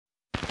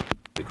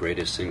The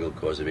greatest single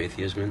cause of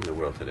atheism in the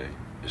world today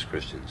is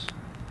Christians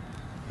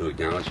who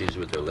acknowledge Jesus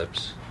with their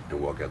lips and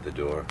walk out the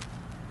door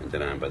and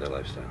deny him by their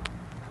lifestyle.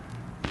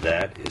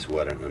 That is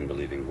what an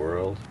unbelieving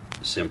world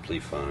simply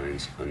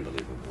finds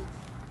unbelievable.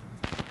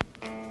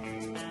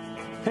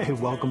 Hey,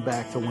 welcome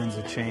back to Winds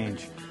of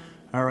Change.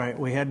 All right,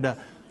 we had to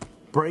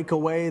break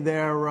away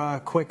there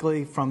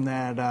quickly from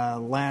that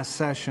last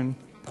session.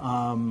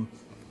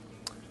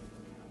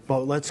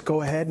 But let's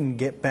go ahead and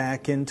get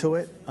back into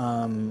it.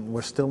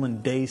 We're still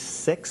in day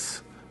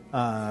 6,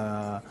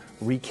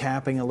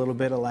 recapping a little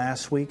bit of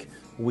last week.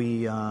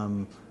 We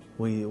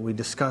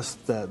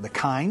discussed the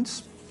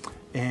kinds,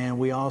 and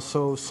we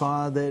also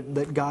saw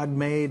that God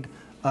made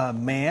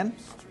man.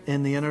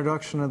 In the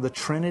introduction of the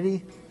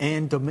Trinity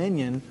and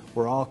dominion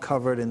were all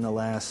covered in the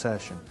last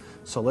session.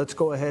 So let's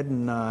go ahead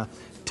and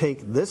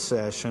take this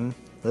session,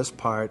 this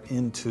part,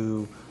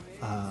 into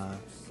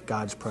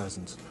God's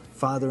presence.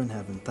 Father in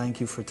heaven, thank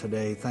you for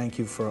today. Thank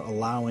you for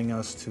allowing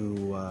us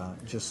to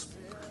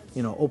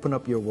open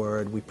up your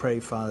word. We pray,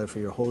 Father, for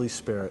your Holy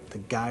Spirit to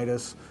guide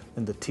us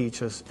and to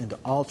teach us into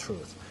all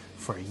truth.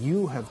 For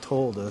you have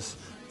told us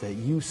that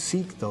you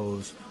seek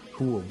those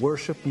who will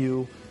worship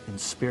you in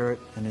spirit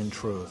and in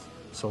truth.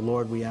 So,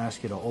 Lord, we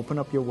ask you to open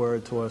up your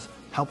word to us,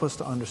 help us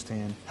to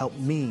understand, help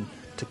me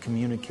to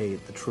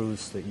communicate the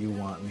truths that you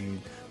want me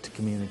to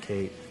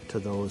communicate to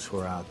those who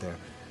are out there.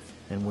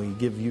 And we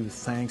give you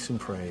thanks and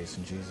praise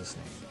in Jesus'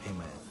 name.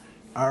 Amen.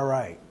 All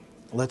right,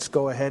 let's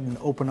go ahead and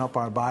open up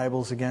our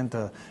Bibles again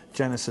to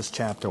Genesis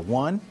chapter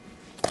 1.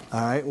 All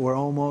right, we're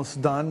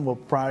almost done. We're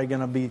probably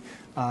going to be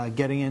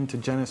getting into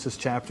Genesis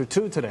chapter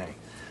 2 today.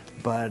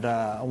 But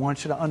I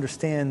want you to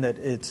understand that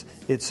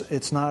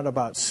it's not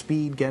about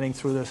speed getting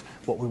through this.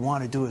 What we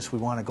want to do is we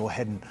want to go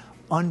ahead and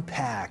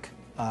unpack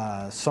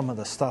some of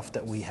the stuff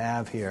that we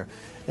have here.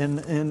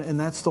 And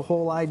that's the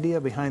whole idea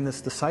behind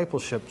this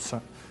discipleship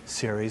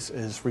series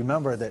is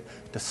remember that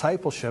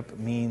discipleship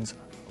means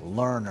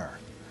learner.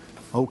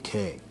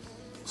 Okay,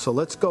 so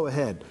let's go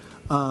ahead.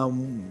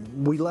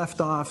 We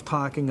left off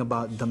talking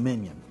about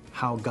dominion,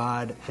 how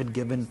God had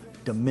given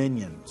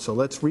dominion. So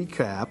let's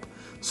recap.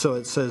 So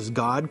it says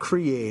God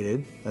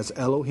created, that's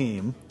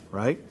Elohim,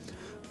 right?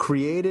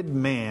 Created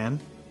man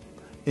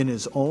in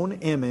his own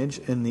image.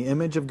 In the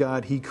image of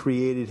God, he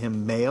created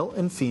him, male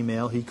and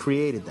female, he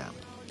created them.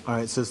 All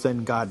right, it says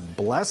then God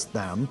blessed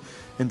them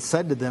and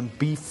said to them,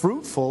 be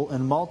fruitful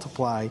and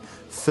multiply,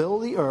 fill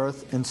the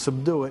earth and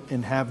subdue it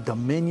and have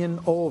dominion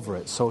over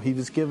it. So he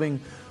was giving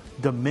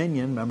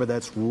dominion, remember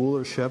that's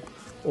rulership,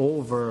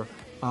 over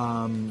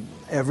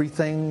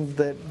everything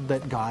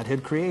that God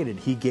had created.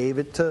 He gave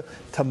it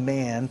to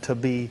man to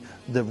be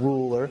the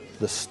ruler,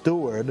 the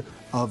steward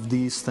of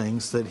these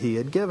things that he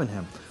had given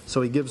him.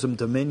 So he gives him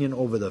dominion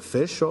over the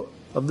fish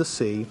of the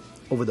sea,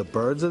 over the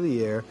birds of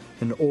the air,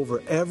 and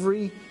over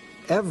every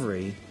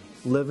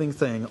living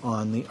thing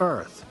on the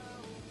earth.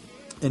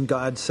 And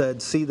God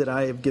said, see that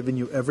I have given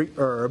you every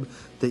herb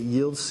that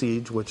yields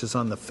seed, which is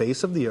on the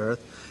face of the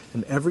earth,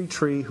 and every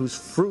tree whose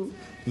fruit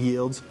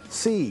yields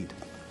seed.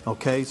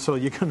 Okay, so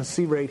you're going to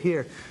see right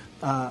here,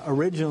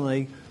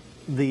 originally,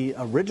 the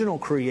original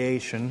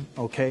creation,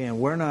 okay, and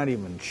we're not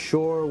even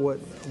sure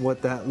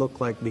what that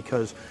looked like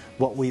because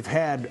what we've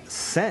had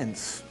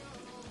since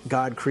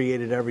God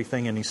created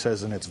everything, and he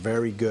says, and it's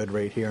very good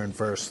right here in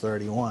verse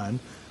 31,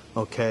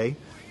 okay.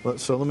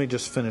 So let me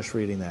just finish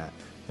reading that.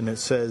 And it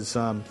says,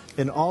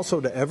 and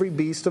also to every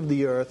beast of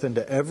the earth and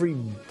to every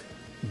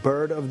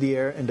bird of the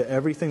air and to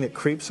everything that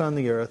creeps on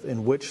the earth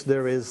in which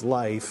there is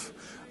life,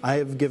 I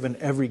have given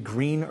every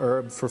green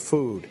herb for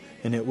food.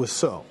 And it was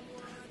so.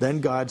 Then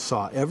God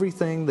saw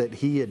everything that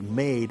he had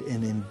made,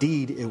 and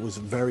indeed it was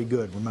very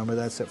good. Remember,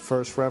 that's that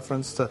first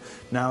reference to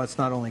now it's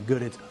not only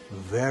good, it's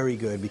very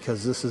good,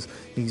 because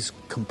he's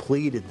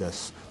completed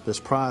this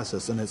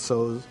process. And it's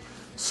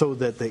so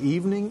that the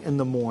evening and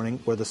the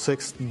morning were the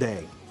sixth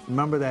day.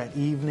 Remember that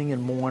evening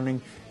and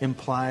morning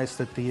implies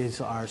that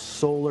these are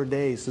solar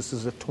days. This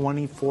is a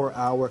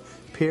 24-hour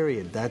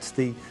period. That's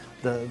the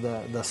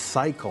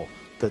cycle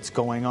that's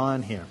going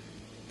on here.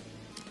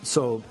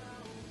 So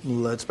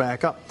let's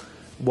back up.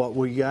 What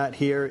we got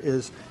here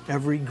is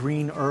every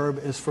green herb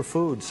is for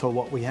food. So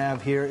what we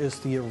have here is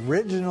the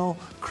original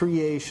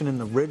creation and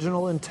the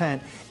original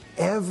intent.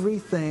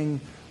 Everything,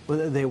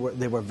 they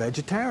were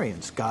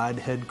vegetarians. God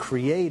had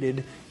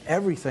created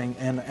everything,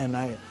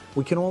 and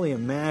we can only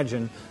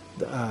imagine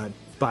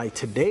by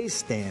today's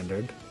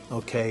standard.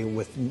 Okay,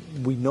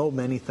 we know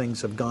many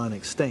things have gone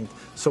extinct,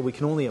 so we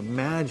can only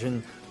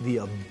imagine the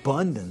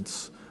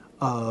abundance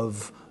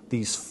of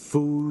these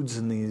foods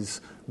and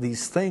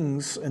these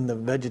things in the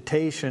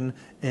vegetation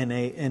in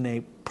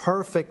a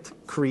perfect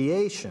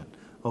creation.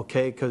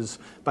 Okay, because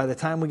by the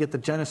time we get to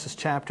Genesis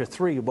chapter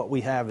 3, what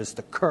we have is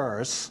the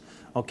curse.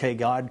 Okay,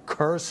 God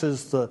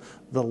curses the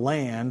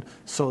land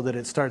so that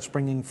it starts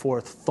bringing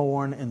forth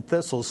thorn and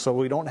thistles. So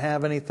we don't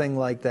have anything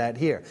like that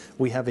here.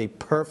 We have a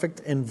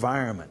perfect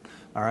environment.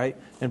 All right,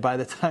 and by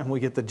the time we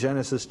get to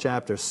Genesis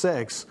chapter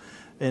 6,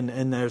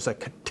 and there's a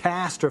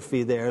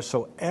catastrophe there,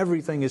 so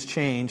everything is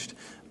changed.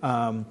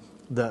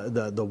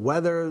 the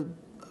weather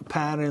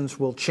patterns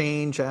will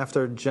change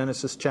after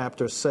Genesis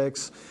chapter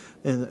 6.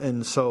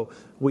 And so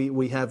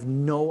we have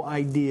no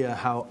idea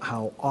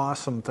how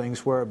awesome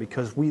things were,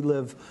 because we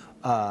live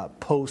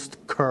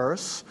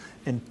post-curse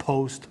and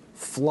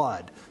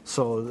post-flood.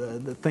 So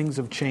the things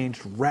have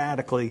changed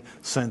radically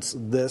since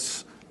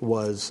this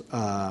was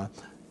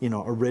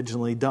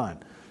originally done.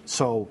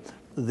 So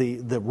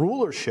the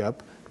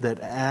rulership that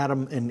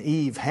Adam and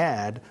Eve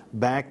had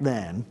back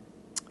then,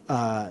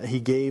 he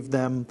gave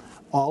them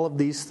all of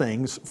these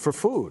things for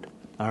food,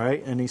 all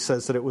right? And he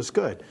says that it was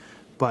good.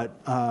 But,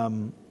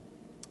 and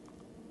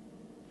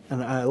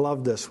I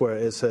love this where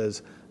it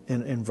says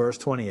in verse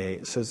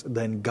 28, it says,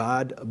 "Then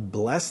God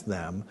blessed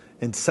them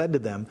and said to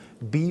them,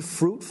 'Be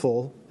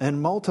fruitful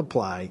and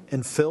multiply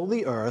and fill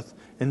the earth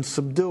and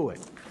subdue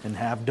it and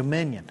have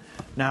dominion.'"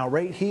 Now,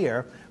 right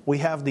here, we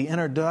have the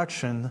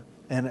introduction,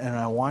 and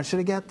I want you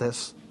to get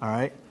this, all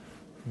right?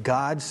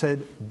 God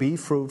said, "Be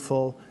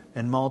fruitful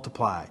and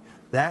multiply."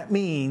 That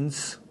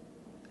means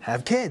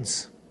have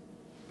kids,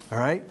 all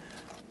right?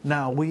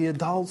 Now, we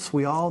adults,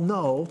 we all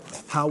know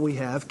how we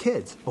have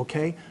kids,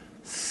 okay?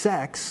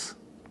 Sex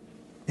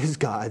is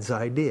God's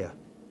idea,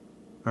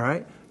 all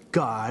right?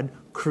 God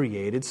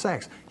created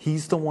sex.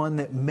 He's the one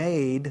that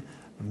made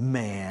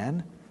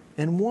man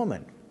and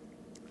woman,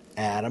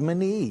 Adam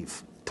and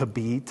Eve, to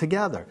be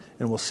together.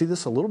 And we'll see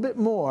this a little bit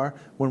more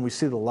when we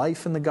see the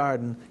life in the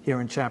garden here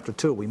in chapter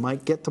 2. We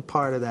might get to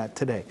part of that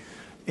today.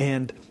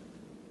 And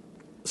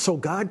so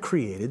God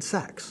created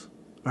sex,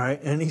 all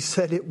right? And he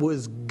said it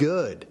was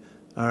good,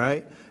 all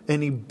right?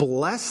 And he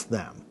blessed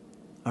them,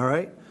 all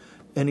right?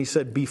 And he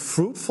said, "Be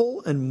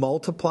fruitful and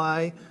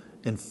multiply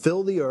and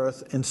fill the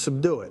earth and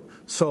subdue it."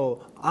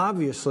 So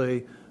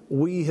obviously,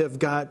 we have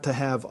got to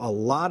have a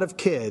lot of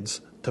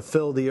kids to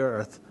fill the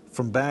earth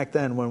from back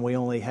then, when we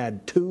only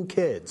had 2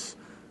 kids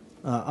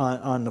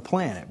on the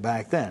planet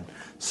back then.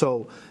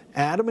 So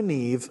Adam and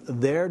Eve,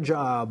 their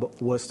job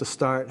was to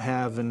start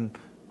having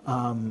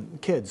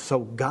kids. So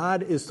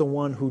God is the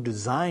one who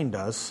designed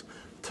us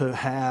to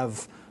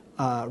have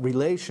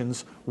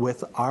relations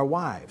with our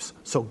wives.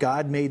 So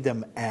God made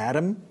them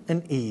Adam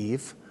and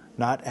Eve,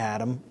 not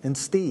Adam and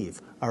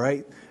Steve. All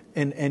right?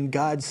 And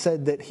God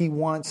said that he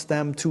wants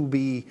them to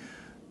be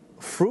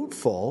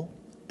fruitful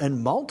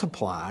and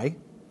multiply.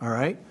 All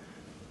right?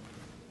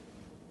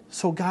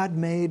 So God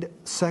made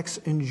sex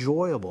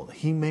enjoyable.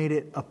 He made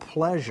it a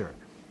pleasure.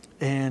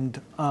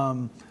 And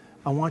I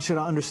want you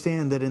to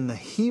understand that in the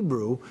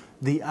Hebrew,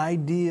 the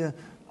idea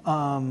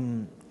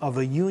of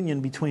a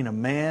union between a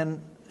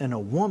man and a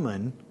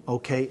woman,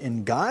 okay,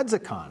 in God's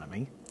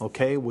economy,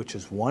 okay, which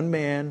is one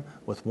man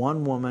with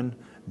one woman,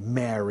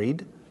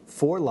 married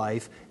for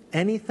life,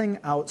 anything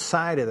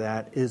outside of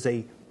that is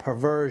a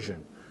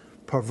perversion.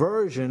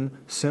 Perversion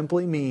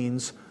simply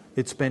means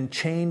it's been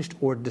changed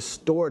or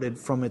distorted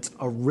from its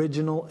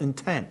original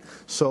intent.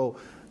 So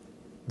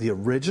the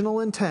original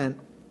intent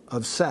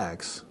of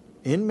sex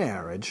in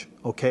marriage,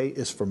 okay,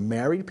 is for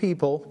married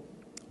people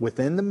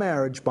within the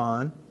marriage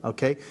bond,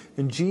 okay?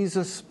 And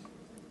Jesus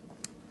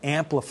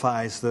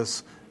amplifies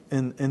this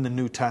in the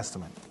New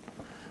Testament.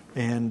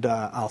 And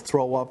I'll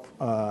throw up,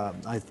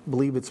 I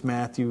believe it's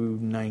Matthew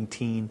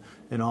 19,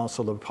 and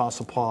also the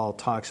Apostle Paul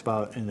talks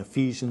about in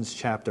Ephesians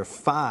chapter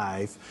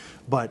 5.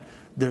 But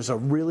there's a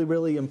really,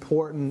 really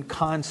important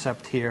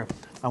concept here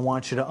I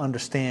want you to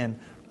understand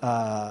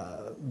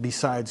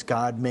besides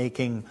God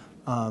making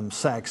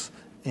sex,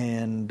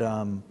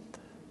 and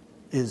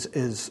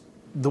is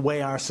the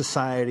way our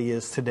society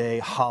is today,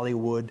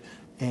 Hollywood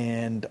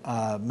and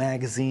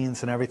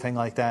magazines and everything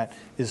like that,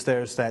 is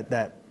there's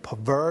that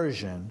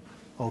perversion,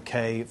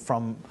 okay,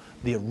 from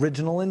the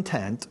original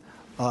intent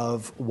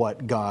of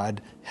what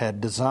God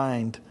had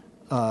designed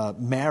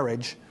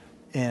marriage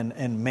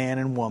and man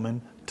and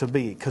woman to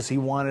be, because he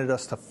wanted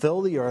us to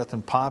fill the earth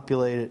and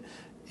populate it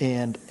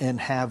and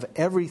have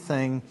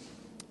everything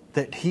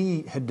that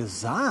he had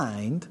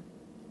designed,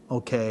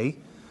 okay,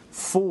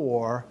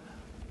 for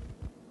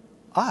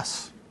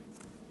us.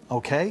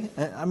 Okay?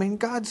 I mean,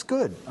 God's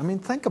good. I mean,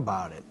 think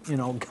about it. You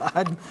know,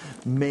 God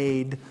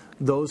made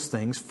those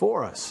things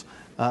for us.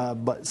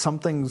 But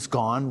something's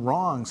gone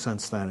wrong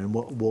since then, and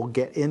we'll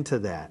get into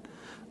that.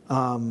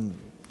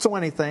 So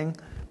anything,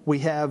 we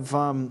have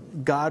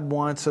God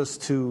wants us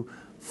to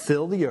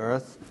fill the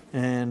earth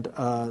and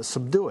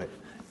subdue it.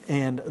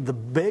 And the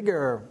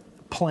bigger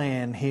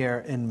plan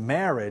here in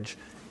marriage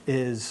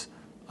is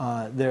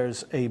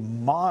there's a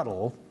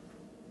model,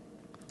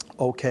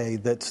 okay,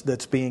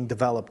 that's being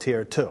developed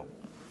here too.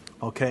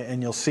 Okay,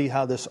 and you'll see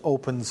how this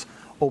opens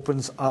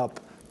up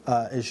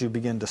as you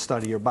begin to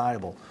study your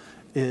Bible,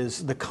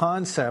 is the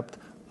concept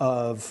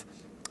of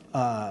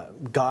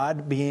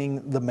God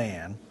being the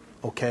man.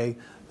 Okay,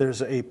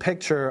 there's a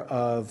picture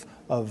of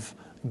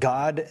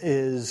God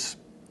is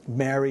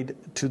married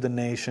to the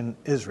nation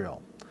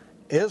Israel.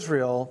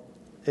 Israel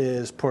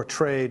is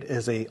portrayed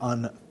as a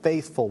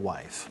unfaithful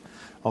wife.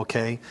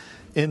 Okay,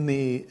 in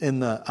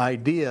the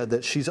idea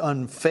that she's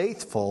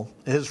unfaithful,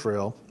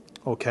 Israel.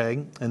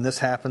 Okay, and this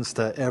happens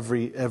to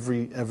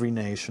every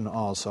nation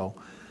also.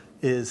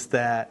 is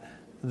that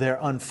their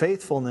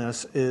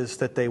unfaithfulness is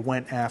that they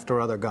went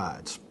after other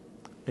gods.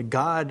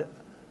 God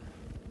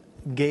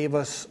gave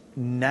us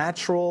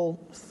natural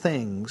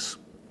things,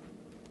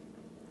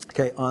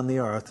 okay, on the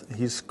earth.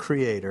 He's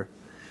creator.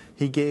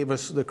 He gave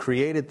us the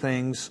created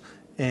things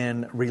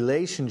and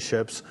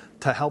relationships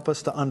to help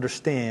us to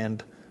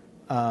understand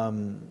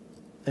and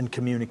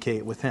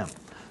communicate with Him.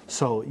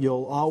 So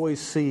you'll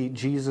always see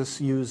Jesus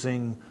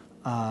using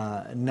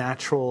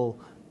natural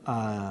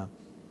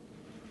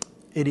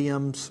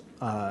idioms,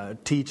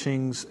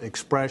 teachings,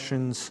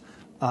 expressions,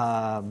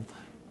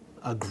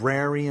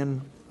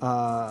 agrarian,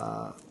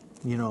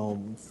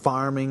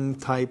 farming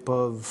type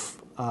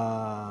of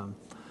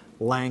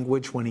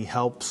language when He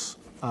helps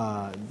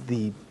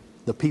the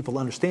people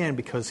understand,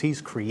 because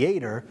He's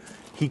creator.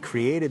 He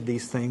created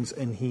these things,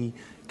 and He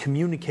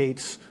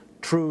communicates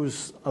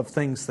truths of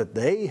things that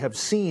they have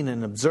seen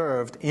and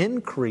observed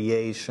in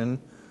creation.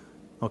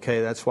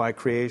 Okay, that's why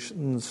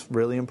creation's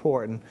really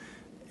important.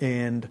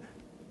 And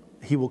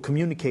He will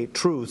communicate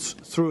truths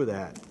through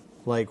that,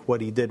 like what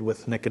He did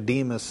with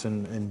Nicodemus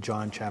in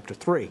John chapter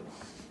 3.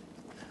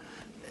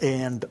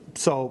 And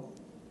so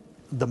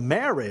the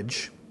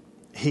marriage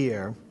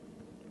here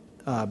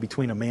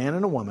between a man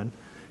and a woman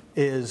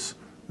is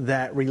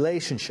that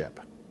relationship.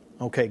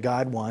 Okay,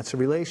 God wants a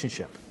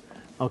relationship.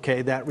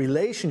 Okay, that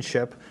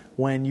relationship,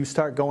 when you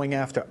start going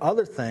after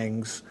other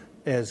things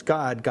as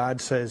God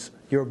says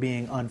you're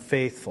being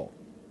unfaithful.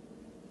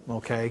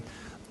 Okay?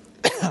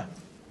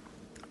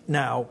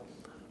 Now,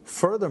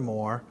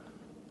 furthermore,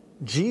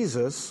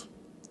 Jesus,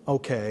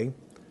 okay,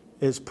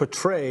 is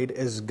portrayed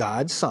as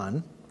God's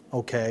Son,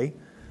 okay,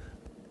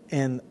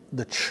 and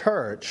the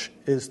church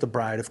is the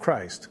bride of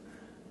Christ.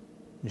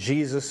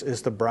 Jesus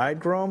is the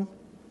bridegroom,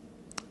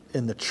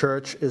 and the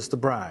church is the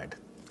bride,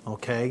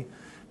 okay?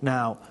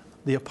 Now,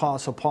 the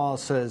Apostle Paul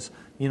says,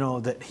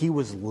 that he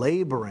was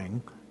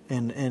laboring,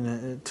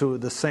 and to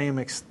the same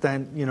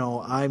extent,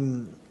 I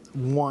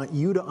want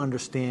you to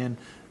understand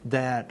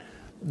that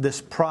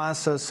this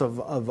process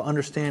of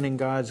understanding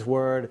God's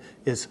Word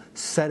is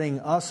setting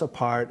us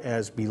apart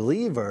as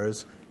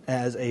believers,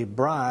 as a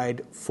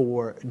bride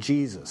for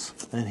Jesus.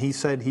 And he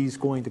said He's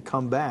going to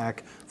come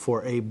back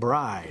for a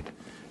bride.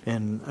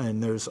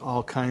 And there's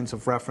all kinds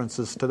of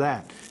references to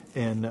that.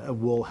 And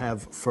we'll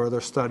have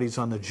further studies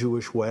on the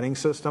Jewish wedding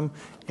system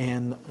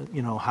and,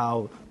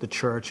 how the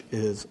church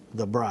is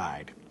the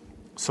bride.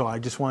 So I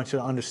just want you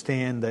to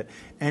understand that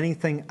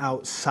anything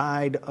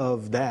outside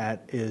of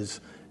that is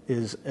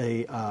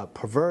a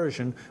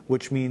perversion,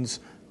 which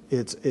means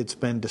it's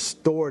been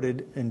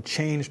distorted and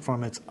changed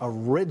from its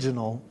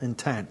original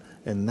intent.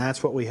 And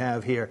that's what we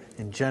have here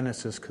in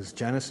Genesis, because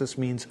Genesis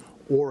means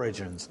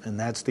origins, and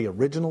that's the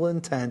original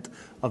intent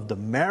of the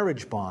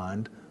marriage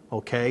bond,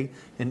 okay?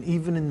 And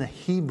even in the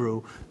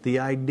Hebrew, the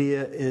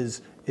idea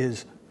is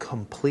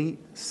complete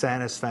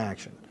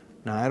satisfaction.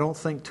 Now, I don't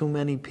think too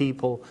many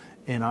people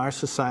in our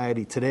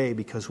society today,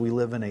 because we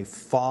live in a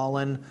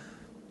fallen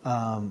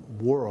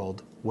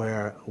world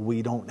where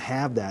we don't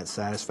have that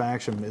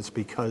satisfaction, it's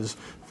because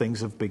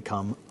things have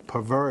become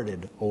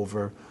perverted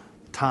over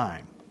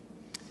time.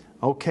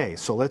 Okay,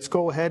 so let's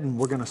go ahead and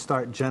we're going to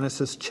start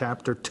Genesis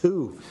chapter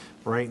 2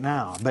 right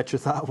now. I bet you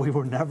thought we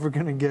were never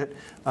going to get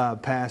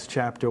past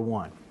chapter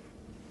 1.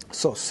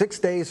 So 6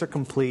 days are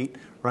complete,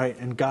 right?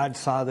 And God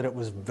saw that it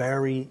was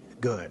very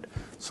good.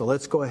 So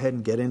let's go ahead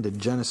and get into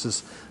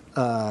Genesis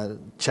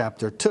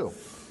chapter 2. All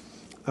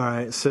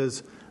right, it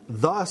says,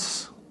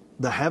 "Thus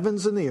the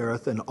heavens and the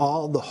earth and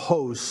all the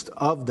host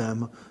of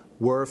them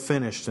were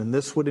finished." And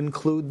this would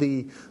include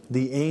the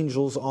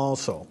angels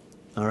also.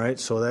 All right,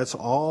 so that's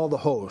all the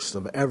host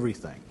of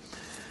everything.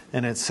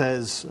 And it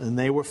says, "And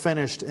they were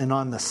finished, and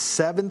on the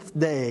seventh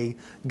day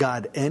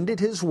God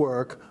ended His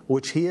work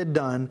which He had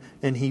done,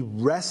 and He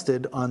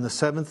rested on the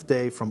seventh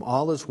day from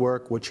all His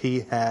work which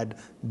He had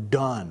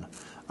done."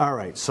 All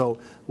right, so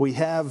we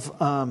have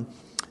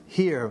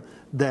here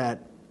that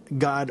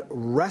God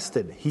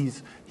rested. He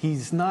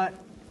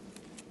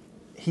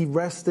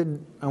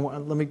rested.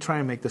 Let me try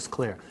and make this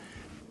clear.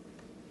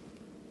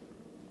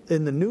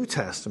 In the New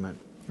Testament,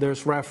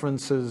 there's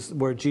references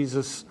where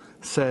Jesus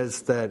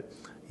says that,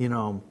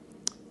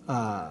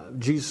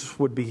 Jesus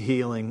would be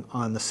healing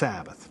on the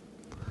Sabbath.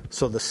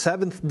 So the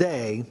seventh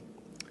day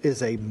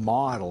is a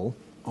model,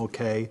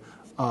 okay,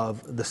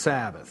 of the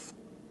Sabbath,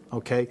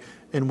 okay?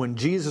 And when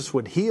Jesus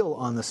would heal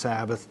on the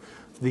Sabbath,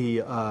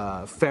 the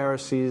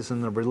Pharisees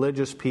and the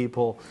religious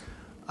people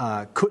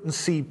couldn't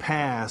see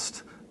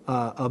past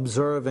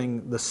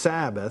observing the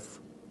Sabbath,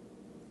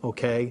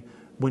 okay?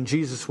 When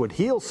Jesus would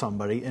heal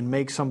somebody and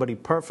make somebody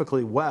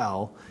perfectly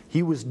well,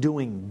 He was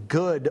doing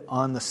good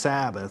on the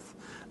Sabbath.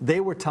 They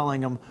were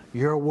telling Him,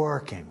 "You're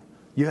working.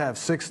 You have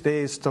 6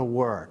 days to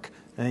work.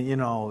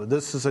 And,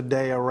 this is a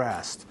day of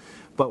rest."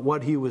 But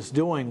what He was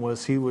doing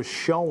was He was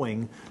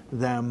showing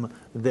them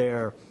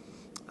their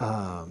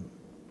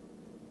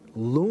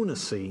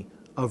lunacy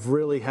of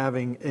really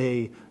having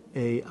a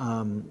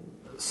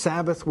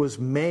Sabbath was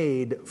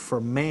made for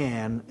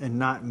man and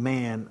not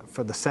man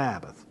for the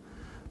Sabbath.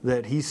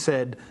 That He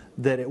said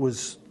that it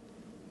was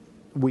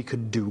we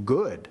could do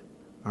good.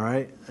 All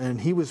right?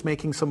 And he was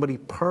making somebody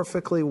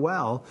perfectly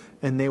well,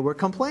 and they were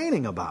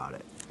complaining about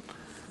it.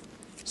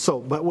 So,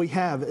 but we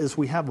have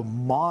a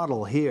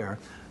model here.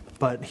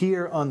 But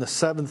here on the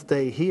seventh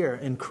day here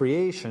in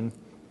creation,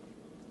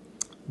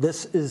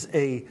 this is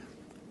a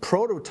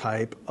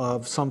prototype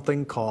of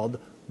something called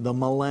the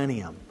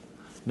millennium.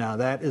 Now,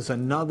 that is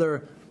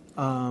another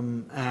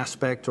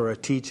aspect or a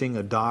teaching,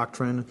 a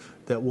doctrine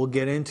that we'll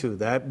get into.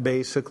 That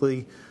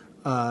basically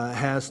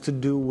has to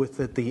do with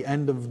at the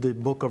end of the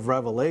book of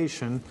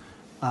Revelation,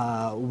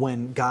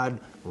 when God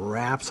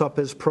wraps up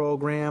his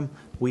program.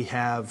 We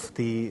have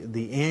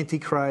the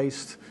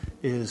Antichrist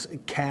is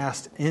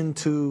cast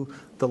into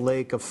the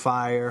lake of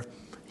fire.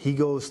 He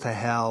goes to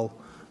hell.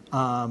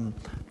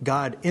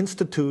 God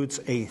institutes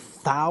a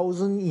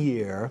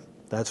 1,000-year,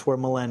 that's where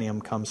millennium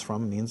comes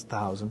from, means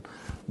 1,000.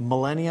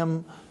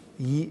 Millennium,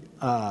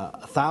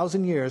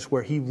 1,000 years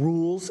where he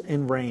rules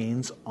and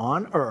reigns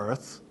on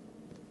earth,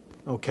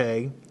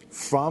 okay,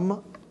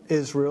 from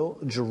Israel,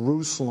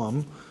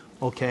 Jerusalem,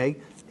 okay,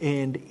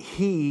 and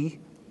he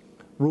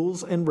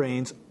rules and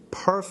reigns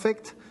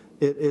perfect.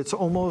 It's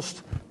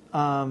almost,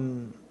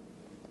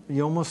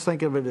 you almost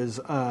think of it as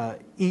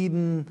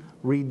Eden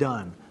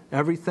redone.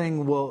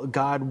 Everything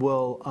God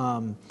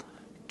will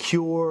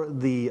cure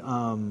the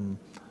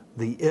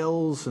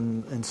ills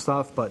and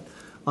stuff, but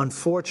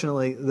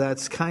unfortunately,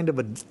 that's kind of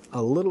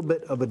a little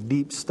bit of a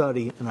deep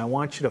study, and I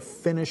want you to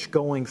finish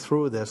going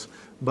through this,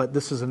 but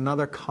this is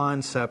another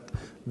concept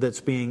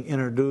that's being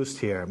introduced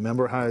here.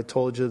 Remember how I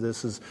told you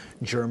this is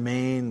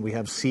germane, we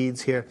have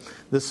seeds here?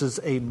 This is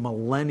a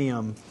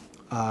millennium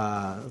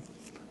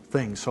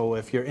thing. So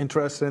if you're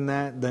interested in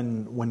that,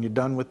 then when you're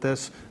done with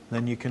this,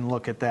 then you can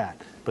look at that.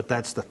 But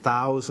that's the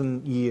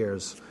 1,000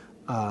 years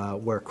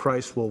where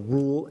Christ will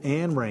rule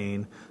and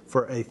reign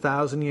for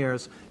 1,000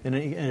 years. And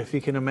if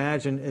you can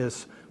imagine,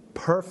 is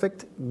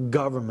perfect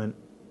government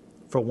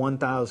for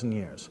 1,000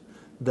 years.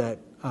 That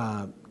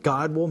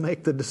God will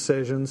make the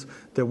decisions.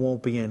 There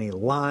won't be any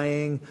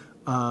lying.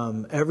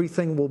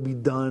 Everything will be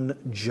done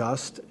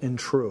just and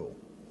true.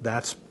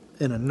 That's,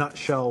 in a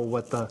nutshell,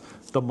 what the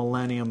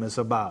millennium is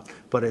about.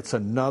 But it's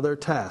another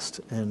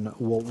test, and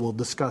we'll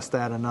discuss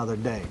that another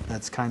day.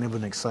 That's kind of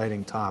an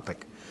exciting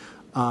topic.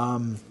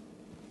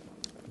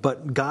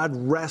 But God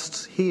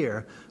rests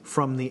here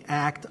from the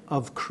act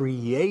of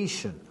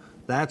creation.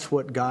 That's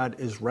what God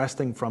is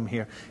resting from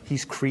here.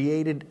 He's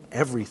created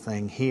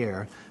everything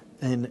here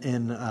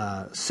in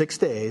 6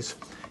 days.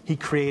 He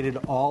created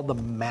all the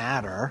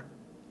matter,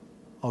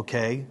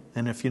 okay?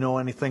 And if you know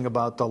anything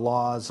about the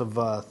laws of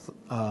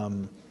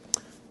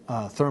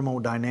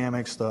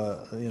thermodynamics,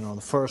 the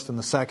first and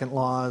the second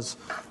laws,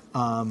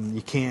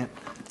 you can't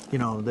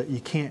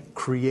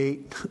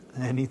create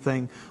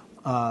anything.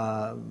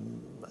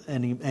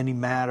 Any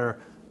matter,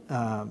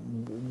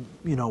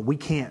 we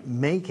can't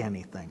make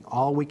anything.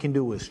 All we can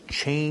do is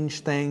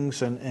change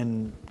things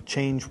and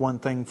change one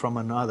thing from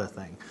another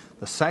thing.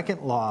 The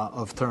second law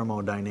of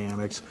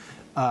thermodynamics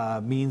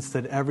means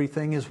that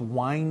everything is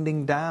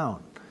winding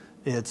down.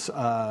 It's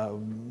the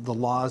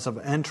laws of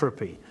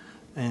entropy.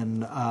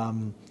 And,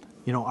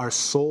 our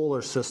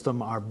solar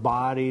system, our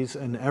bodies,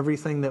 and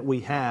everything that we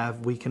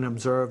have, we can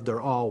observe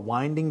they're all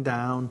winding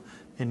down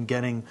and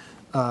getting,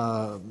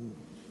 they're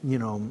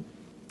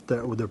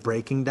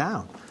breaking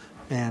down.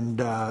 And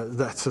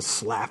that's a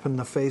slap in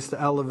the face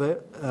to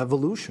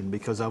evolution,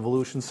 because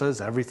evolution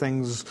says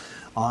everything's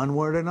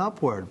onward and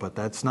upward, but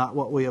that's not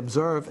what we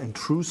observe, and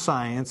true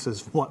science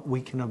is what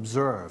we can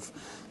observe.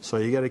 So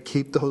you got to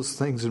keep those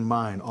things in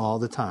mind all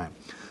the time.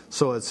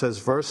 So it says,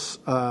 verse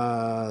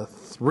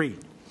 3,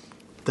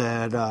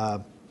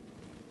 that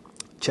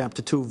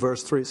chapter 2,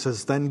 verse 3, it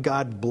says, "Then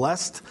God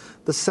blessed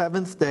the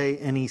seventh day,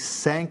 and he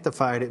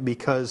sanctified it,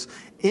 because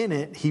in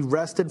it he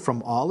rested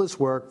from all his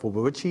work for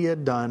which he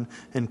had done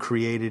and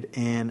created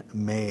and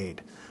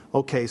made."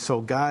 Okay,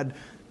 so God,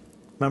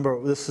 remember,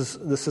 this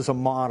is a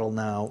model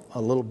now,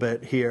 a little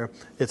bit here.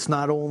 It's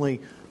not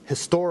only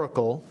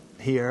historical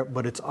here,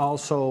 but it's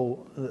also,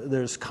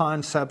 there's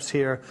concepts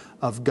here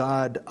of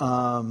God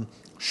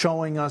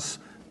showing us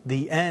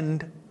the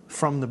end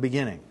from the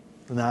beginning.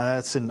 Now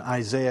that's in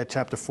Isaiah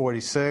chapter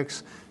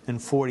 46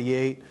 and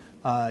 48.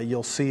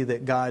 You'll see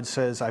that God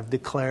says, "I've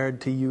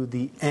declared to you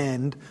the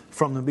end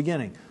from the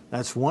beginning."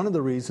 That's one of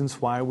the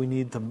reasons why we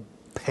need to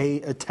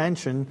pay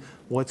attention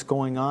what's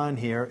going on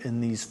here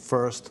in these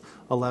first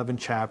 11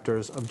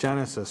 chapters of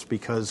Genesis,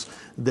 because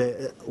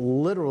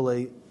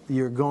literally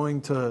you're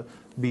going to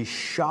be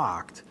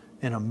shocked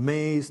and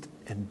amazed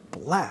and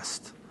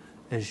blessed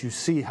as you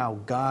see how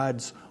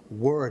God's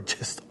Word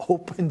just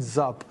opens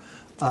up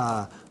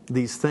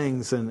these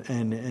things,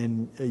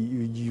 and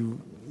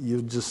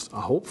you just,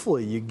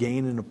 hopefully you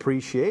gain an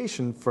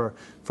appreciation for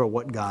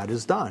what God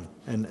has done,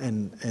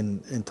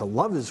 and to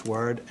love His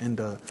Word, and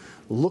to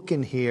look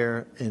in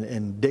here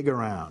and dig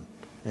around.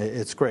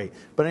 It's great.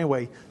 But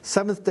anyway,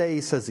 seventh day,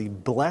 he says he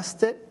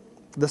blessed it,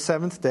 the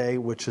seventh day,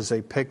 which is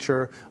a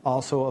picture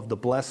also of the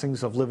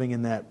blessings of living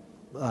in that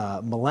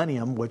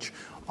millennium, which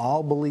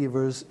all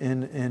believers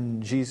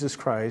in Jesus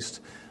Christ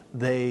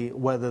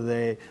whether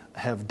they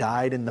have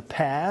died in the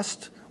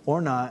past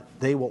or not,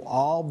 they will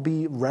all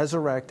be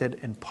resurrected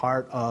and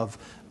part of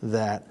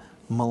that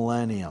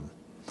millennium.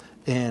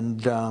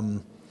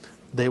 And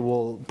they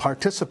will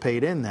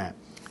participate in that.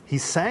 He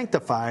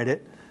sanctified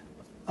it,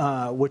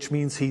 which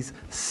means he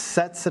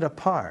sets it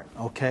apart,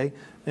 okay?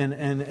 And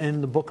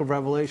in the book of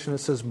Revelation it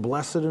says,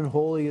 blessed and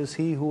holy is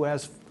he who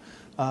has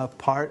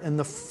part in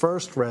the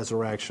first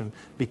resurrection,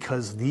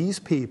 because these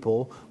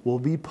people will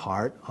be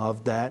part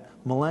of that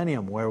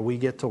millennium where we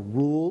get to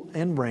rule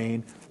and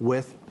reign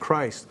with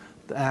Christ.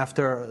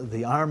 After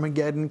the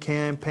Armageddon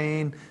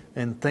campaign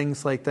and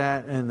things like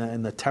that,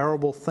 and the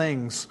terrible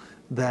things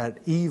that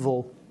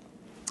evil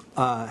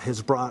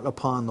has brought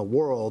upon the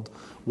world,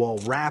 will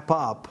wrap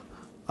up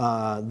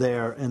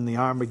there in the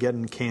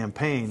Armageddon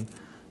campaign.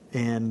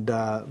 And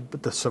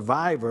but the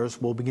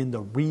survivors will begin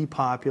to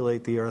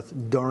repopulate the earth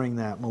during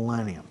that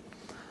millennium.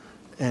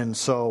 And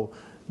so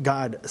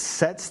God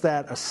sets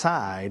that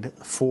aside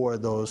for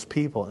those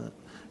people.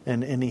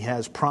 And he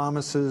has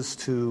promises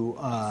to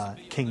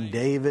King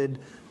David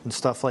and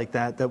stuff like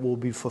that that will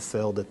be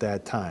fulfilled at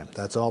that time.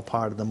 That's all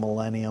part of the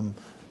millennium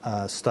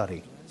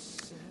study.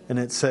 And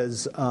it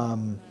says,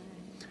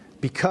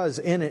 because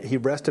in it he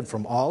rested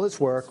from all his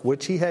work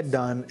which he had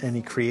done, and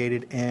he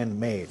created and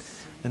made.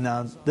 And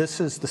now this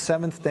is the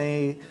seventh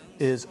day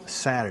is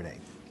Saturday.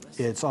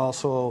 It's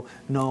also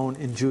known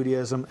in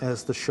Judaism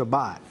as the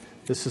Shabbat.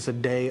 This is a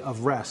day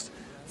of rest.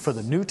 For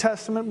the New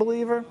Testament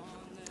believer,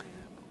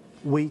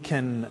 we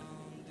can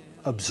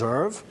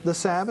observe the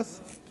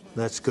Sabbath.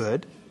 That's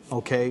good.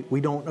 Okay,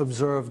 we don't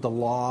observe the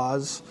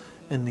laws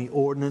and the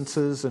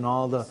ordinances and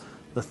all the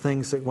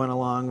things that went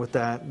along with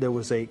that. There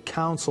was a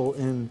council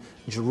in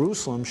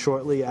Jerusalem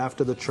shortly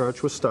after the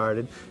church was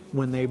started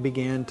when they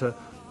began to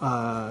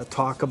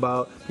talk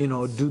about,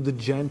 do the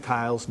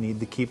Gentiles need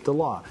to keep the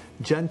law?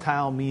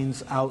 Gentile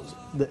means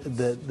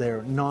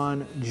they're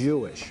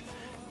non-Jewish.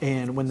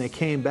 And when they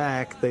came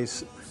back,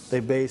 they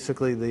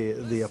basically,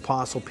 the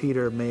Apostle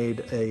Peter made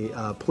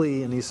a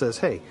plea, and he says,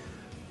 hey,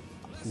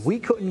 we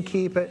couldn't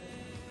keep it.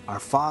 Our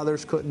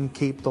fathers couldn't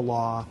keep the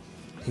law.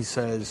 He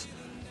says,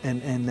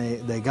 and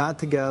they got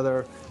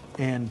together,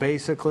 and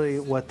basically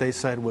what they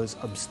said was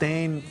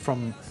abstain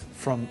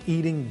from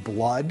eating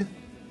blood,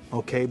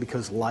 okay,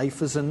 because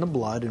life is in the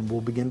blood, and we'll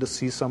begin to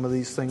see some of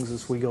these things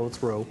as we go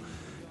through,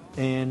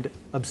 and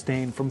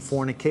abstain from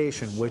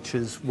fornication, which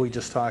is, we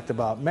just talked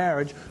about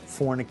marriage.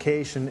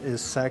 Fornication is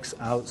sex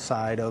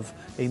outside of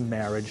a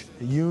marriage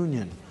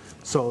union.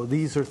 So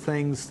these are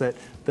things that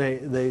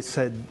they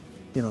said,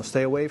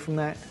 stay away from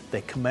that.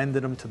 They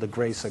commended them to the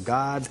grace of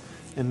God,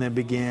 and they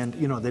began,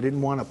 they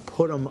didn't want to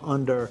put them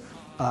under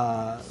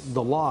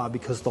the law,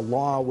 because the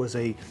law was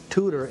a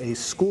tutor, a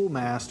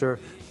schoolmaster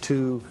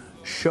to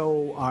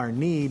show our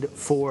need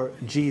for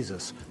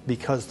Jesus,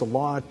 because the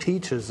law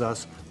teaches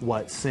us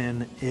what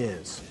sin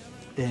is.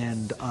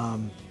 And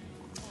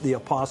the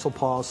Apostle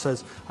Paul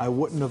says, I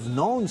wouldn't have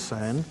known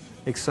sin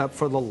except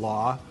for the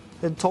law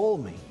had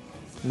told me.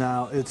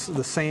 Now, it's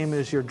the same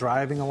as you're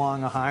driving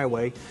along a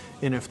highway,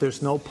 and if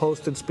there's no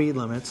posted speed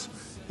limits,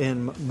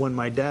 and when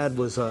my dad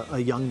was a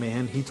young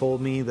man, he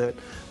told me that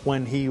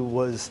when he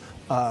was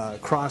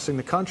crossing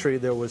the country,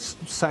 there was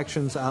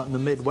sections out in the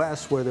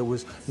Midwest where there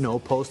was no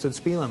posted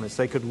speed limits.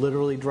 They could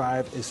literally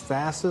drive as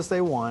fast as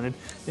they wanted,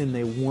 and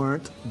they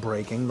weren't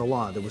breaking the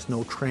law. There was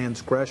no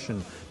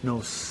transgression,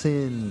 no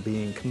sin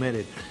being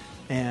committed.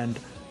 And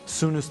as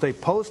soon as they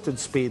posted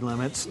speed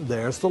limits,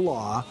 there's the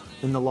law,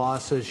 and the law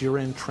says you're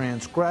in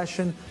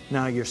transgression.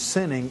 Now you're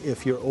sinning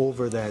if you're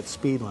over that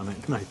speed limit.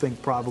 And I think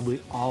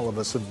probably all of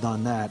us have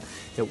done that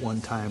at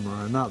one time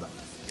or another.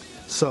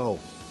 So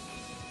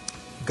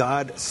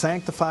God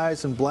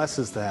sanctifies and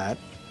blesses that,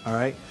 all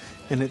right?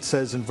 And it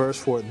says in verse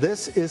 4,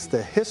 this is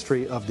the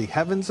history of the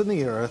heavens and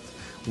the earth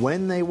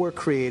when they were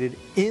created,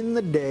 in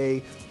the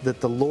day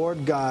that the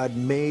Lord God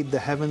made the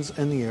heavens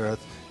and the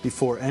earth,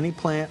 before any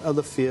plant of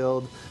the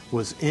field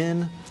was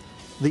in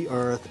the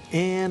earth,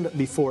 and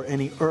before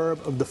any herb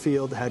of the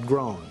field had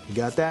grown. You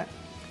got that?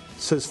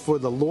 It says, for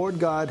the Lord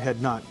God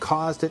had not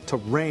caused it to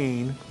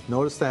rain.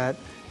 Notice that.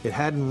 It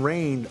hadn't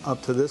rained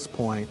up to this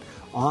point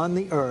on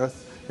the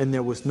earth, and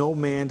there was no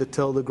man to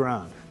till the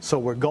ground. So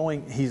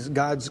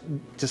God's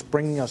just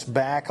bringing us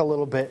back a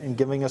little bit and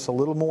giving us a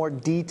little more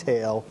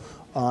detail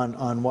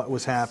on what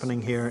was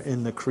happening here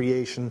in the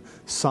creation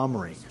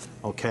summary.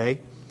 Okay?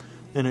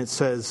 And it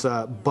says,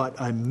 but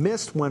a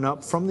mist went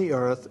up from the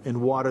earth and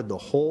watered the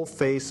whole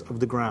face of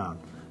the ground.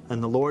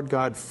 And the Lord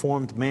God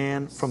formed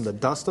man from the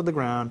dust of the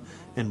ground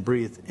and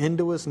breathed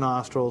into his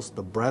nostrils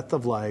the breath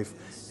of life,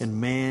 and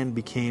man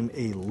became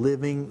a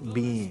living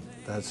being.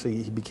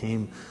 He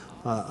became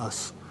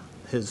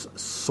his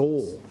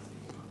soul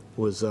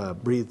was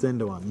breathed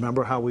into him.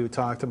 Remember how we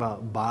talked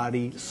about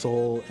body,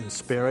 soul, and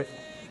spirit?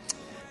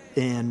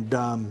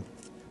 And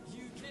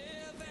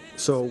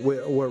so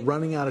we're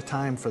running out of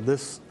time for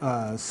this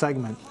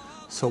segment.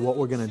 So what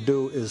we're going to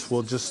do is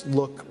we'll just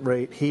look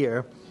right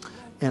here.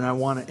 And I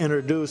want to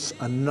introduce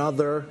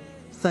another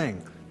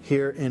thing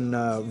here in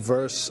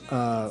verse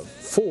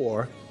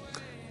 4.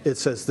 it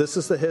says, "This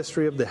is the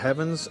history of the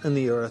heavens and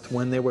the earth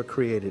when they were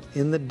created,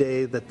 in the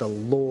day that the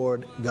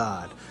Lord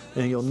God."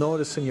 And you'll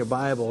notice in your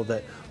Bible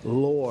that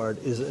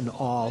Lord is in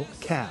all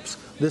caps.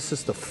 This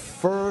is the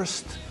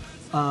first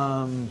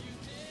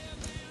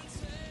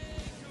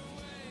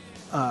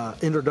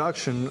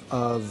introduction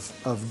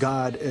of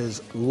God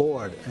as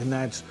Lord, and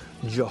that's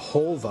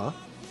Jehovah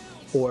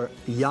or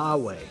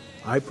Yahweh.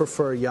 I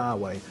prefer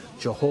Yahweh.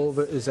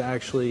 Jehovah is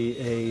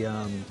actually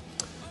a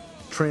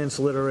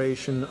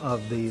transliteration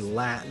of the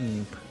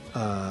Latin,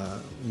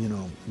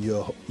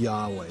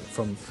 Yahweh.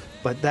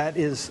 But that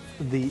is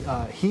the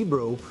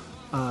Hebrew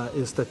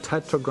is the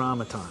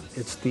Tetragrammaton.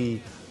 It's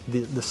the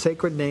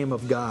sacred name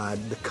of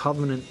God, the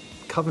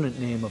covenant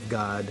name of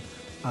God,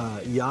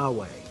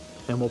 Yahweh.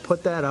 And we'll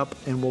put that up,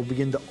 and we'll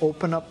begin to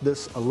open up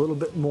this a little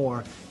bit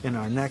more in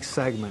our next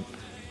segment.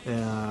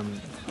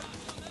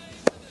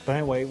 But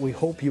anyway, we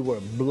hope you were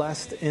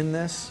blessed in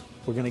this.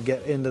 We're going to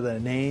get into the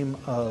name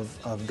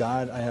of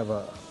God. I have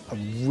a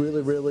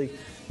really, really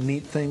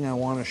neat thing I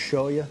want to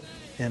show you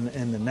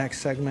in the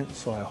next segment.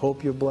 So I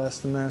hope you're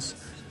blessed in this.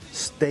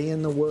 Stay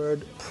in the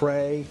Word,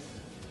 pray,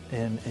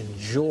 and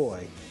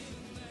enjoy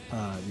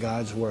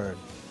God's Word,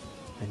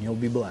 and you'll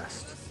be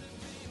blessed.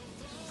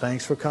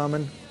 Thanks for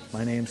coming.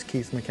 My name's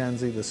Keith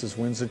McKenzie. This is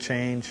Winds of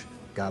Change.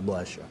 God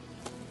bless you.